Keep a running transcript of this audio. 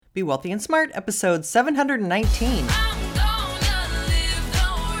Be Wealthy and Smart, episode 719.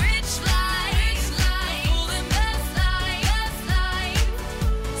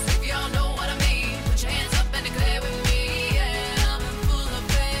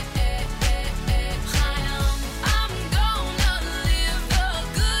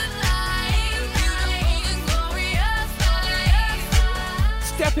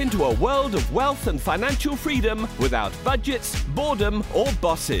 Step into a world of wealth and financial freedom without budgets, boredom, or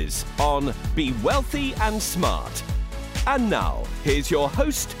bosses on Be Wealthy and Smart. And now, here's your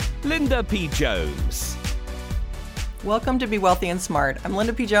host, Linda P. Jones. Welcome to Be Wealthy and Smart. I'm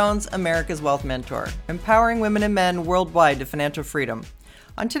Linda P. Jones, America's Wealth Mentor, empowering women and men worldwide to financial freedom.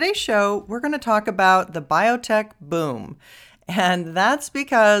 On today's show, we're going to talk about the biotech boom. And that's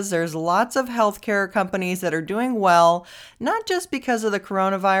because there's lots of healthcare companies that are doing well, not just because of the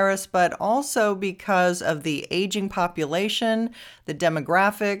coronavirus, but also because of the aging population, the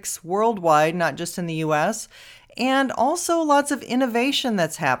demographics worldwide, not just in the US, and also lots of innovation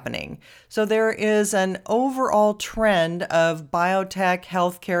that's happening. So there is an overall trend of biotech,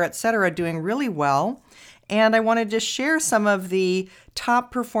 healthcare, etc., doing really well. And I wanted to share some of the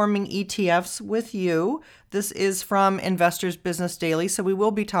top performing ETFs with you. This is from Investors Business Daily, so we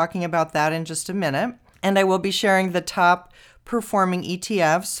will be talking about that in just a minute. And I will be sharing the top performing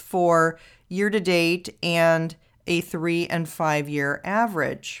ETFs for year to date and a 3 and 5 year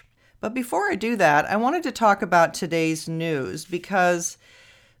average. But before I do that, I wanted to talk about today's news because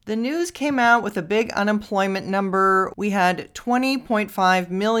the news came out with a big unemployment number. We had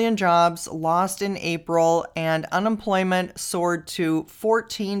 20.5 million jobs lost in April, and unemployment soared to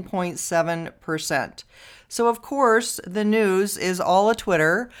 14.7%. So, of course, the news is all a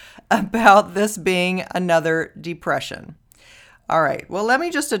Twitter about this being another depression. All right, well, let me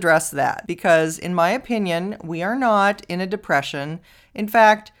just address that because, in my opinion, we are not in a depression. In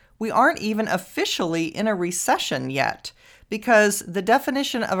fact, we aren't even officially in a recession yet, because the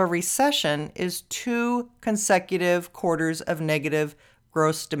definition of a recession is 2 consecutive quarters of negative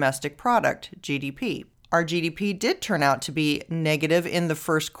gross domestic product, GDP. Our GDP did turn out to be negative in the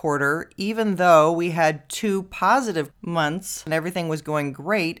first quarter, even though we had 2 positive months and everything was going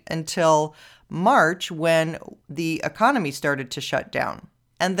great until March when the economy started to shut down.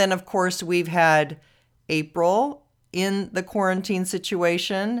 And then, of course, we've had April in the quarantine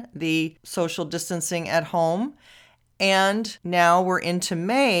situation, the social distancing at home. And now we're into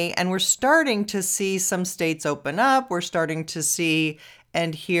May, and we're starting to see some states open up. We're starting to see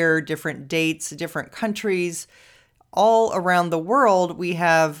and hear different dates, different countries. All around the world, we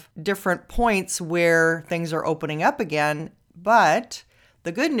have different points where things are opening up again. But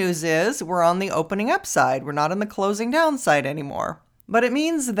the good news is we're on the opening up side. We're not on the closing down side anymore. But it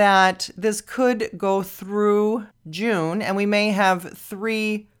means that this could go through June, and we may have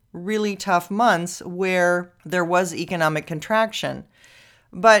 3 really tough months where there was economic contraction.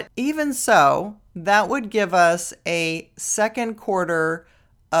 But even so, that would give us a second quarter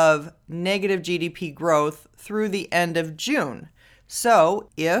of negative GDP growth through the end of June. So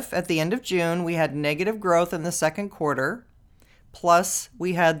if at the end of June we had negative growth in the second quarter, plus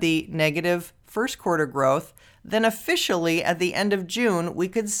we had the negative first quarter growth, then officially at the end of June we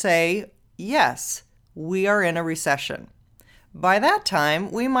could say, yes, we are in a recession. By that time,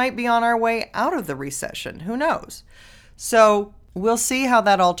 we might be on our way out of the recession. Who knows? So we'll see how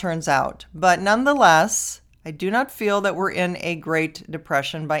that all turns out. But nonetheless, I do not feel that we're in a Great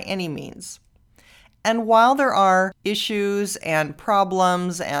Depression by any means. And while there are issues and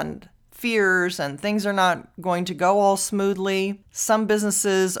problems and fears and things are not going to go all smoothly, some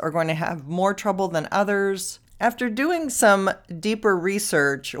businesses are going to have more trouble than others. After doing some deeper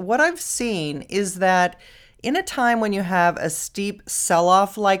research, what I've seen is that in a time when you have a steep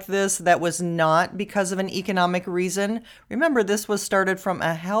sell-off like this that was not because of an economic reason, remember this was started from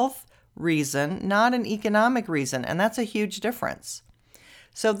a health reason, not an economic reason, and that's a huge difference.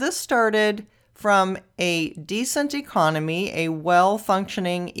 So this started from a decent economy, a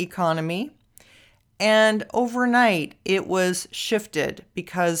well-functioning economy, and overnight it was shifted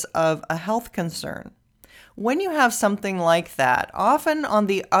because of a health concern. When you have something like that, often on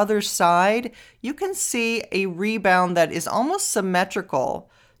the other side, you can see a rebound that is almost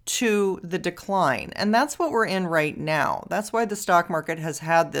symmetrical to the decline. And that's what we're in right now. That's why the stock market has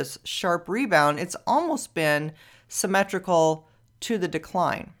had this sharp rebound. It's almost been symmetrical to the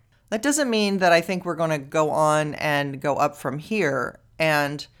decline. That doesn't mean that I think we're going to go on and go up from here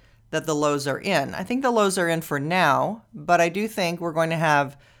and that the lows are in. I think the lows are in for now, but I do think we're going to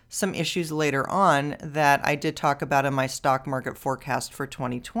have some issues later on that I did talk about in my stock market forecast for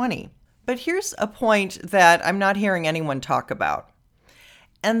 2020. But here's a point that I'm not hearing anyone talk about.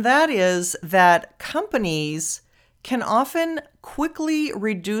 And that is that companies can often quickly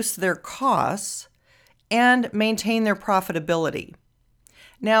reduce their costs and maintain their profitability.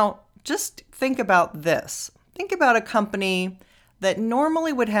 Now, just think about this. Think about a company that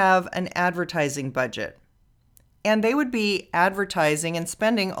normally would have an advertising budget, and they would be advertising and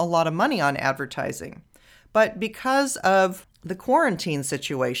spending a lot of money on advertising. But because of the quarantine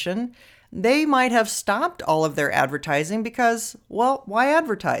situation, they might have stopped all of their advertising because, well, why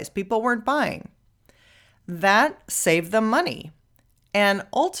advertise? People weren't buying. That saved them money. And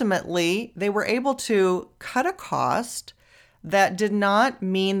ultimately, they were able to cut a cost that did not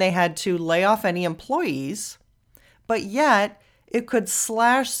mean they had to lay off any employees, but yet it could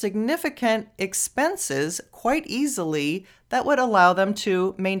slash significant expenses quite easily that would allow them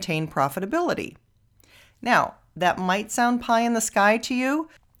to maintain profitability. Now, that might sound pie in the sky to you,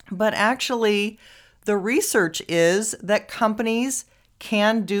 but actually, the research is that companies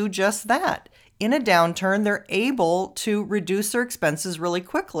can do just that. In a downturn, they're able to reduce their expenses really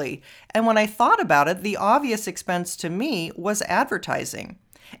quickly. And when I thought about it, the obvious expense to me was advertising.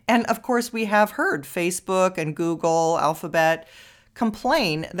 And of course, we have heard Facebook and Google, Alphabet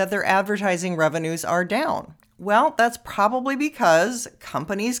complain that their advertising revenues are down. Well, that's probably because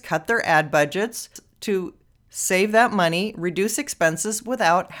companies cut their ad budgets to save that money, reduce expenses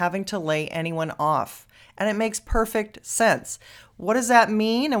without having to lay anyone off. And it makes perfect sense. What does that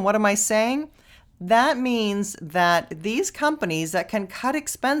mean? And what am I saying? That means that these companies that can cut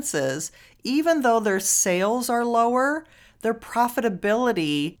expenses, even though their sales are lower, their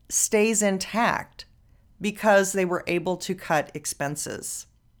profitability stays intact because they were able to cut expenses.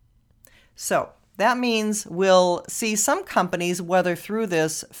 So that means we'll see some companies weather through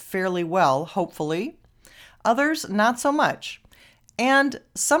this fairly well, hopefully. Others, not so much. And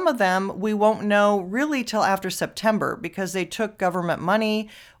some of them we won't know really till after September because they took government money,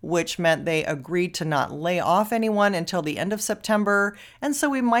 which meant they agreed to not lay off anyone until the end of September. And so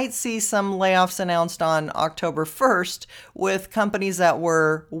we might see some layoffs announced on October 1st with companies that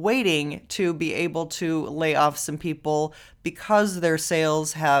were waiting to be able to lay off some people because their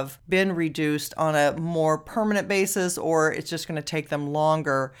sales have been reduced on a more permanent basis, or it's just going to take them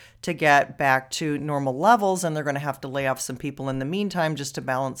longer to get back to normal levels, and they're going to have to lay off some people in the meantime just to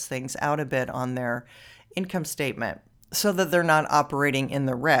balance things out a bit on their income statement so that they're not operating in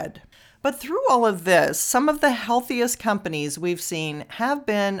the red. But through all of this, some of the healthiest companies we've seen have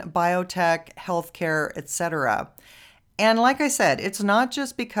been biotech, healthcare, etc. And like I said, it's not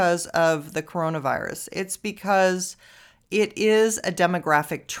just because of the coronavirus. It's because it is a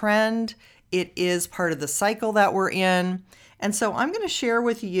demographic trend. It is part of the cycle that we're in. And so I'm going to share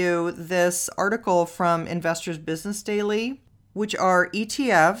with you this article from Investors Business Daily, which are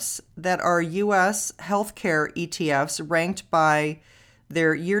ETFs that are U.S. healthcare ETFs ranked by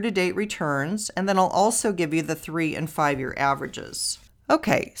their year-to-date returns. And then I'll also give you the 3- and 5-year averages.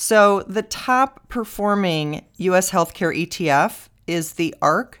 Okay, so the top performing U.S. healthcare ETF is the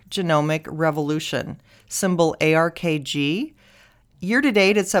ARK Genomic Revolution, symbol ARKG. Year to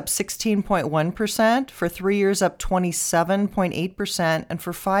date, it's up 16.1%. For 3 years, up 27.8%. And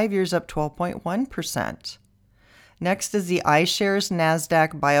for 5 years, up 12.1%. Next is the iShares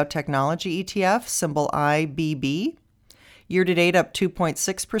NASDAQ Biotechnology ETF, symbol IBB. Year to date, up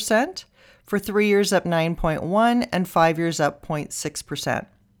 2.6%. For 3 years, up 9.1%. And 5 years, up 0.6%.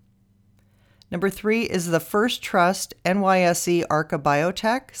 Number 3 is the First Trust NYSE ARCA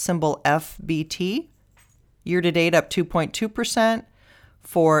Biotech, symbol FBT. Year to date, up 2.2%.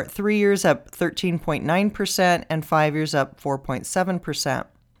 For 3 years, up 13.9%. And 5 years, up 4.7%.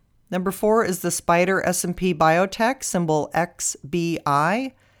 Number 4 is the Spider S&P Biotech, symbol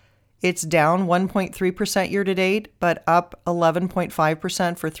XBI. It's down 1.3% year to date, but up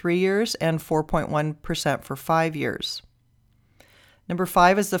 11.5% for 3 years and 4.1% for 5 years. Number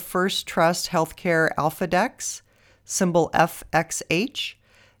 5 is the First Trust Healthcare AlphaDex, symbol FXH,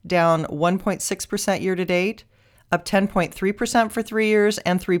 down 1.6% year to date, up 10.3% for 3 years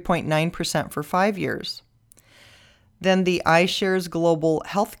and 3.9% for 5 years. Then the iShares Global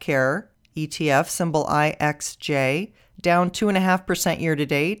Healthcare ETF, symbol IXJ, down 2.5% year to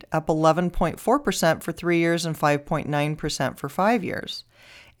date, up 11.4% for 3 years and 5.9% for 5 years.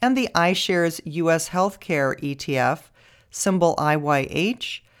 And the iShares US Healthcare ETF, symbol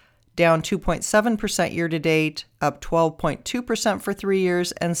IYH, down 2.7% year to date, up 12.2% for 3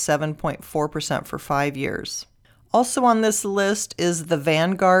 years and 7.4% for 5 years. Also on this list is the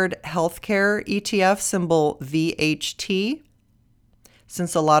Vanguard Healthcare ETF, symbol VHT.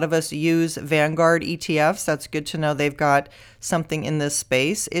 Since a lot of us use Vanguard ETFs, that's good to know they've got something in this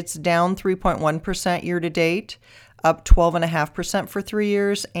space. It's down 3.1% year to date, up 12.5% for 3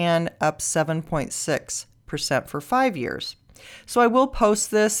 years, and up 7.6% for 5 years. So I will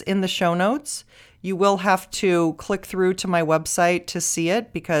post this in the show notes. You will have to click through to my website to see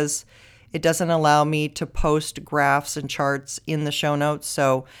it because it doesn't allow me to post graphs and charts in the show notes.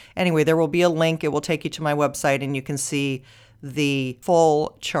 So anyway, there will be a link. It will take you to my website and you can see the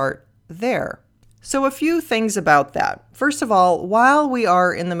full chart there. So a few things about that. First of all, while we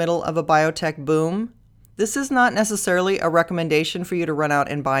are in the middle of a biotech boom, this is not necessarily a recommendation for you to run out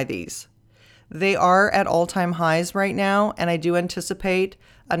and buy these. They are at all-time highs right now, and I do anticipate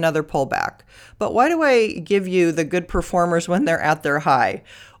another pullback. But why do I give you the good performers when they're at their high?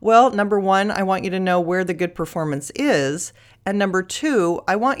 Well, number one, I want you to know where the good performance is. And number two,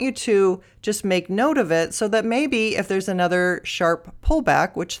 I want you to just make note of it so that maybe if there's another sharp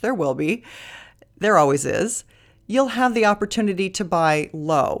pullback, which there will be, there always is, you'll have the opportunity to buy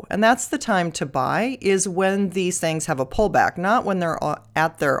low. And that's the time to buy, is when these things have a pullback, not when they're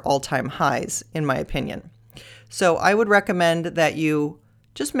at their all-time highs, in my opinion. So I would recommend that you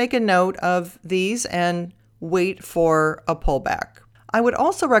just make a note of these and wait for a pullback. I would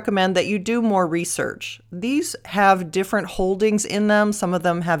also recommend that you do more research. These have different holdings in them. Some of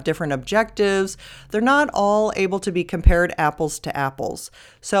them have different objectives. They're not all able to be compared apples to apples.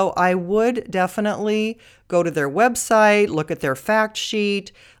 So I would definitely go to their website, look at their fact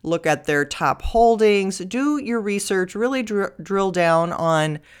sheet, look at their top holdings, do your research, really drill down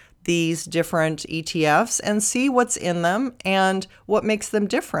on these different ETFs and see what's in them and what makes them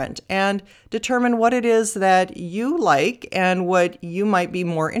different, and determine what it is that you like and what you might be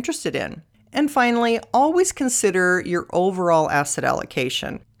more interested in. And finally, always consider your overall asset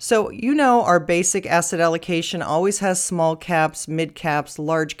allocation. So our basic asset allocation always has small caps, mid caps,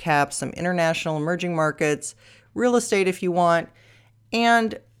 large caps, some international emerging markets, real estate if you want.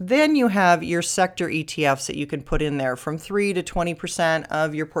 And then you have your sector ETFs that you can put in there from 3 to 20%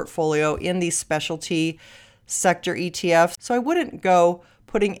 of your portfolio in these specialty sector ETFs. So I wouldn't go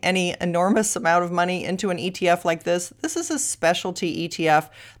putting any enormous amount of money into an ETF like this. This is a specialty ETF.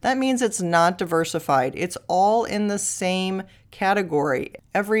 That means it's not diversified. It's all in the same category.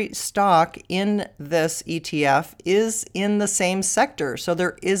 Every stock in this ETF is in the same sector. So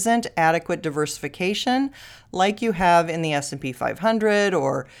there isn't adequate diversification like you have in the S&P 500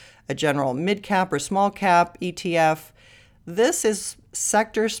 or a general mid-cap or small-cap ETF. This is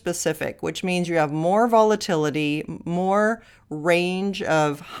sector specific, which means you have more volatility, more range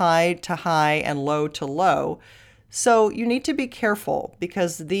of high to high and low to low. So you need to be careful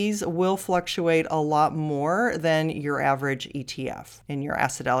because these will fluctuate a lot more than your average ETF in your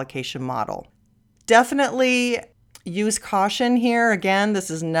asset allocation model. Definitely use caution here. Again,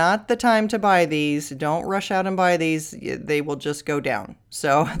 this is not the time to buy these. Don't rush out and buy these. They will just go down.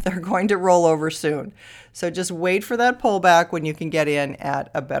 So they're going to roll over soon. So just wait for that pullback when you can get in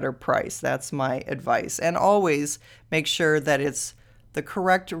at a better price. That's my advice. And always make sure that it's the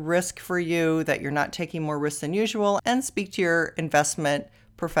correct risk for you, that you're not taking more risk than usual, and speak to your investment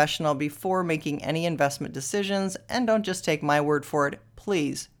professional before making any investment decisions. And don't just take my word for it.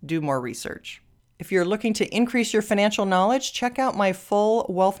 Please do more research. If you're looking to increase your financial knowledge, check out my full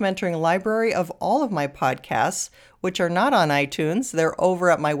wealth mentoring library of all of my podcasts, which are not on iTunes. They're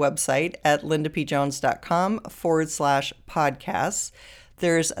over at my website at lindapjones.com/podcasts.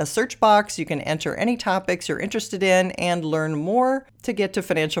 There's a search box. You can enter any topics you're interested in and learn more to get to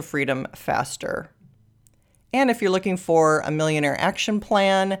financial freedom faster. And if you're looking for a millionaire action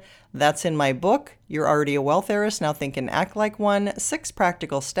plan, that's in my book, You're Already a Wealth Heiress, Now Think and Act Like One, 6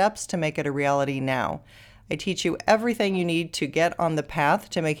 Practical Steps to Make It a Reality Now. I teach you everything you need to get on the path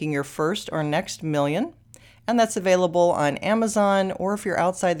to making your first or next million. And that's available on Amazon, or if you're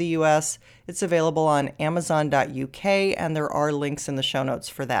outside the US, it's available on Amazon.uk, and there are links in the show notes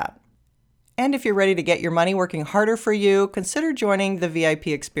for that. And if you're ready to get your money working harder for you, consider joining the VIP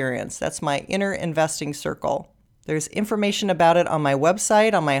experience. That's my inner investing circle. There's information about it on my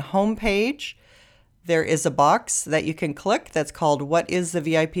website, on my homepage. There is a box that you can click that's called What is the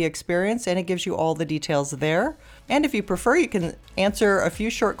VIP Experience? And it gives you all the details there. And if you prefer, you can answer a few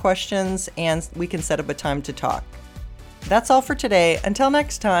short questions and we can set up a time to talk. That's all for today. Until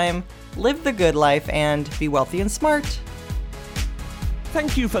next time, live the good life and be wealthy and smart.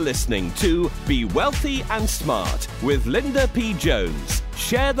 Thank you for listening to Be Wealthy and Smart with Linda P. Jones.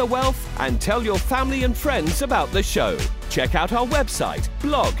 Share the wealth and tell your family and friends about the show. Check out our website,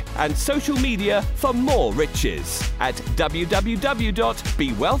 blog, and social media for more riches at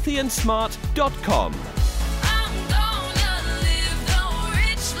www.bewealthyandsmart.com.